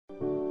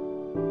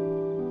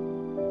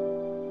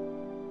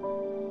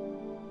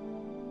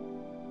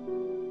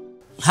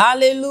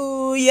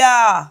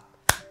Hallelujah.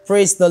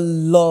 Praise the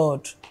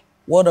Lord.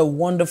 What a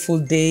wonderful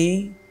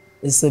day.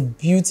 It's a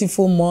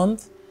beautiful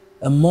month,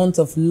 a month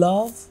of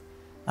love.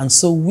 And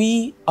so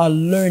we are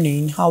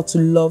learning how to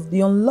love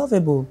the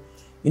unlovable.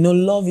 You know,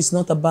 love is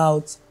not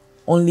about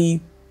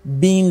only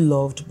being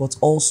loved, but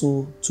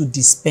also to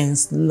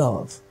dispense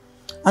love.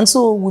 And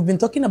so we've been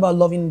talking about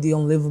loving the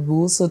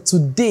unlovable. So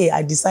today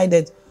I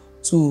decided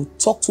to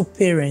talk to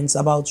parents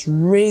about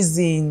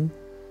raising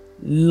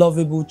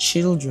lovable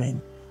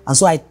children. And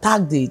so I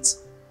tagged it,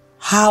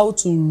 how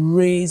to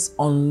raise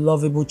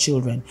unlovable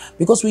children.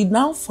 Because we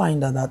now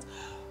find out that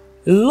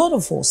a lot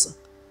of us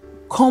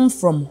come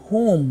from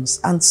homes,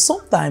 and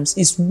sometimes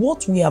it's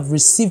what we have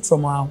received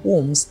from our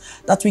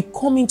homes that we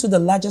come into the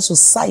larger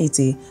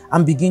society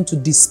and begin to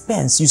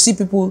dispense. You see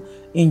people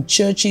in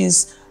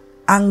churches,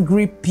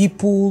 angry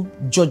people,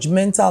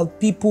 judgmental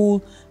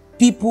people,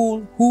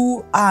 people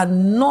who are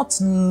not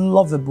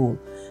lovable.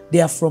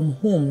 They are from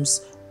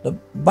homes. The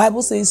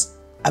Bible says,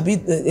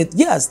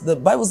 the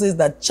Bible says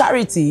that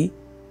charity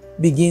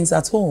begins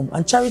at home,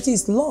 and charity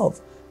is love.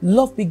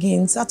 Love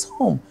begins at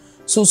home.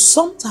 So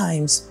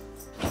sometimes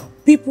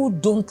people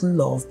don't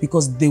love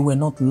because they were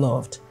not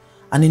loved.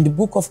 And in the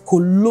book of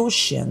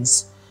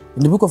Colossians,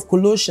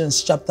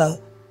 chapter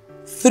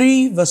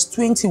 3, verse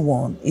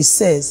 21, it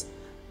says,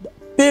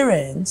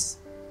 parents,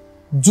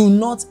 do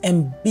not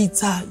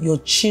embitter your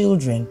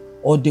children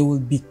or they will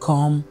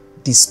become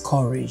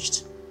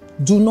discouraged.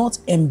 Do not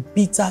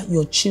embitter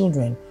your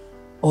children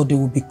or they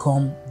will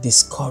become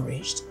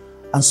discouraged.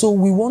 And so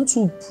we want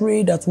to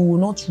pray that we will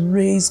not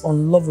raise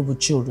unlovable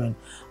children.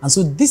 And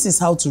so this is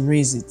how to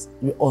raise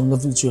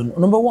unlovable children.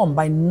 Number one,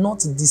 by not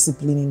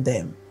disciplining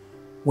them.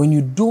 When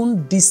you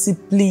don't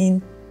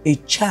discipline a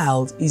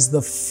child, is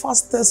the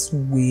fastest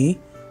way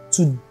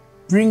to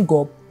bring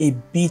up a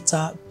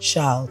bitter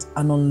child,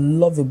 an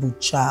unlovable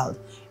child,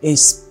 a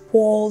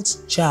spoiled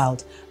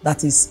child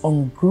that is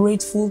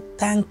ungrateful,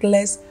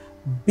 thankless,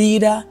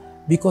 bitter,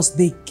 because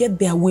they get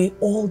their way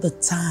all the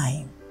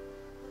time.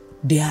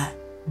 They are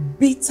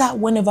bitter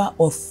whenever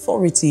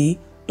authority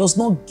does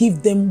not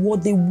give them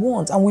what they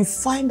want. And we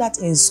find that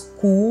in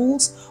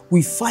schools,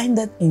 we find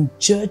that in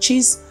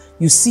churches.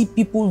 You see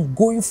people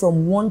going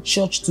from one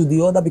church to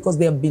the other because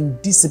they have been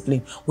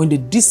disciplined. When they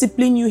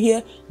discipline you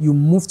here, you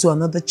move to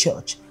another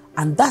church.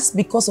 And that's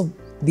because of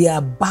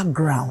their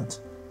background.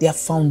 Their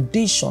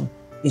foundation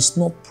is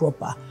not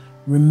proper.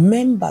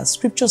 Remember,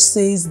 scripture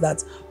says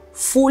that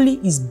folly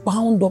is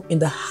bound up in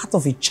the heart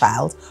of a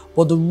child,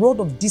 but the rod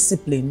of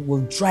discipline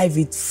will drive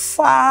it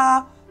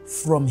far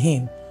from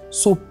him.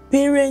 So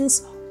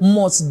parents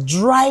must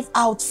drive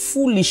out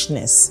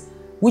foolishness,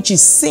 which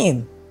is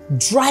sin.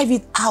 Drive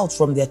it out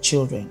from their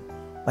children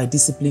by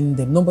disciplining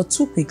them. Number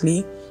two,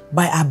 quickly,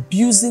 by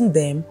abusing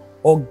them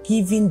or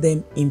giving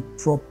them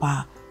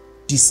improper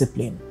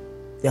discipline.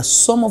 There are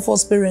some of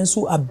us parents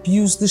who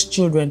abuse these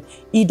children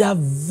either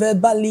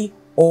verbally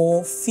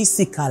or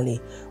physically.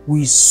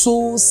 We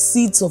sow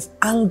seeds of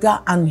anger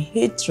and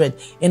hatred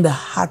in the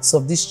hearts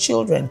of these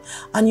children.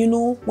 And you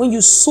know, when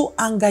you sow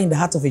anger in the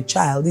heart of a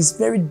child, it's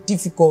very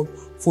difficult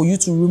for you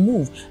to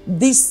remove.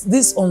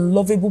 These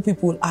unlovable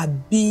people are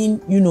being,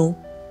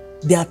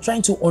 they are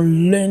trying to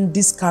unlearn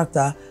this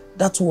character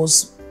that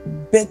was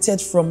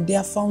bettered from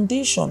their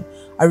foundation.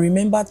 I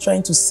remember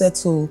trying to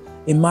settle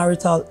a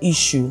marital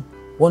issue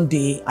one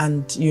day,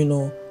 and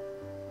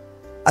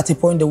at a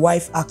point the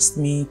wife asked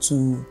me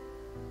to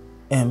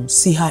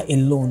see her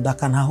alone, that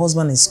can her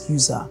husband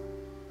excuse her.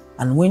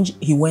 And when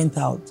he went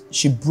out,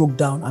 she broke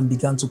down and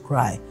began to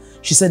cry.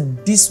 She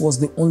said, this was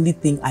the only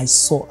thing I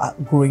saw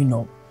growing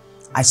up.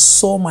 I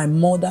saw my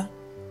mother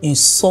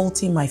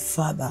insulting my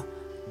father,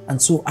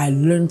 and so I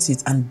learned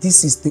it, and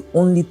this is the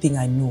only thing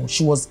I know.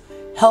 She was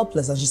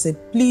helpless, and she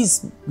said,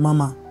 please,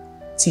 Mama,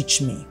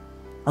 teach me.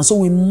 And so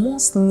we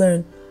must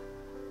learn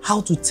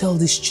how to tell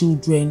these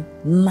children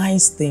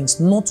nice things,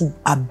 not to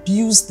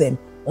abuse them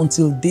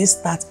until they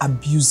start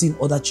abusing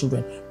other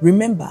children.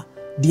 Remember,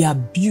 the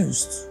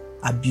abused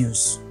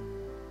abuse.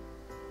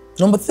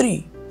 Number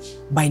three,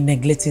 by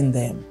neglecting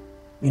them.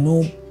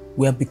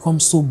 We have become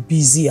so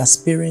busy as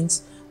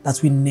parents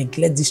that we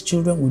neglect these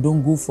children. We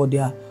don't go for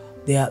their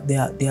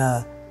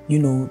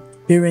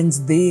parents'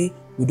 day.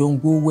 We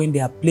don't go when they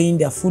are playing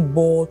their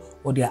football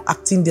or they are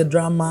acting their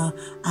drama.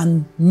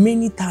 And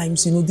many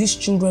times, these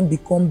children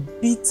become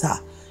bitter,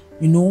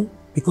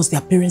 because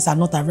their parents are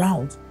not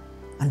around.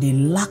 And they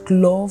lack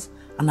love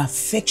and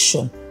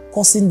affection,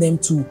 causing them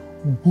to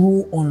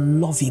grow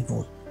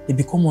unlovable. They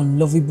become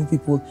unlovable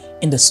people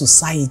in the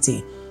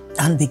society.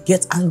 And they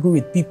get angry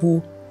with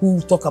people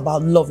who talk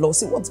about love. Love,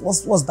 say, what's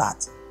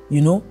that?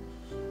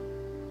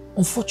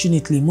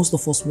 Unfortunately, most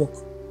of us work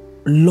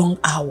long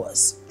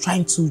hours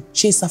trying to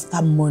chase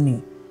after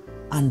money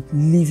and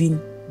leaving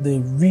the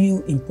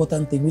real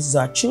important thing, which is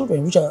our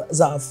children, which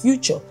is our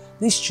future.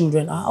 These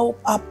children are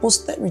our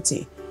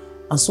posterity.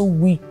 And so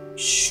we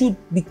should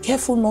be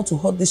careful not to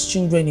hurt these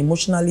children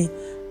emotionally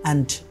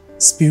and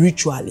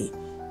spiritually,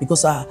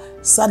 because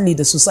sadly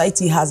the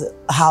society have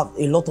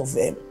a lot of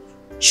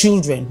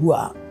children who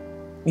are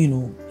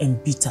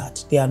embittered.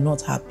 They are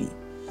not happy.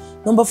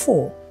 Number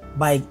 4,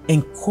 by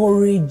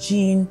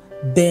encouraging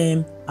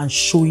them and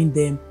showing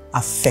them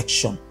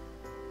affection.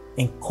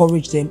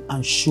 Encourage them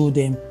and show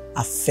them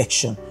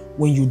affection.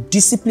 When you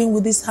discipline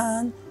with this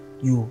hand,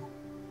 you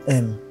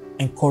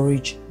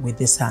encourage with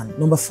this hand.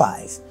 Number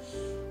 5,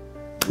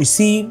 we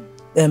see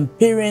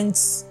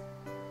parents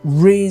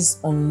raise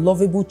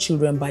unlovable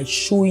children by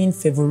showing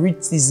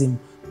favoritism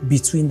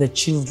between the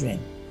children.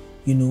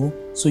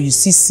 So you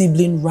see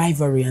sibling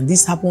rivalry, and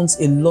this happens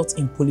a lot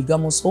in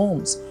polygamous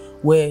homes,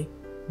 where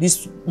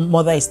this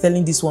mother is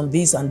telling this one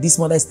this, and this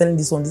mother is telling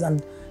this one this,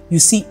 and you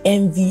see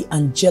envy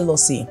and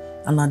jealousy,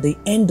 and at the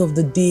end of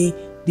the day,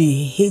 they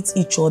hate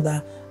each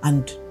other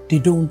and they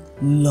don't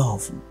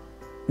love.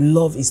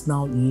 Love is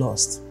now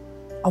lost.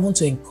 I want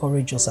to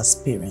encourage us as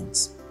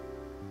parents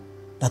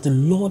that the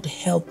Lord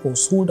help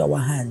us hold our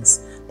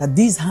hands, that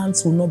these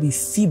hands will not be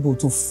feeble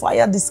to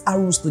fire these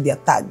arrows to their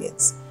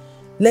targets.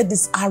 Let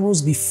these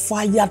arrows be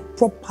fired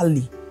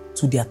properly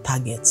to their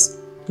targets.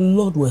 The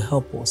Lord will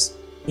help us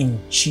in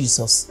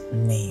Jesus'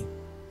 name.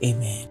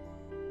 Amen.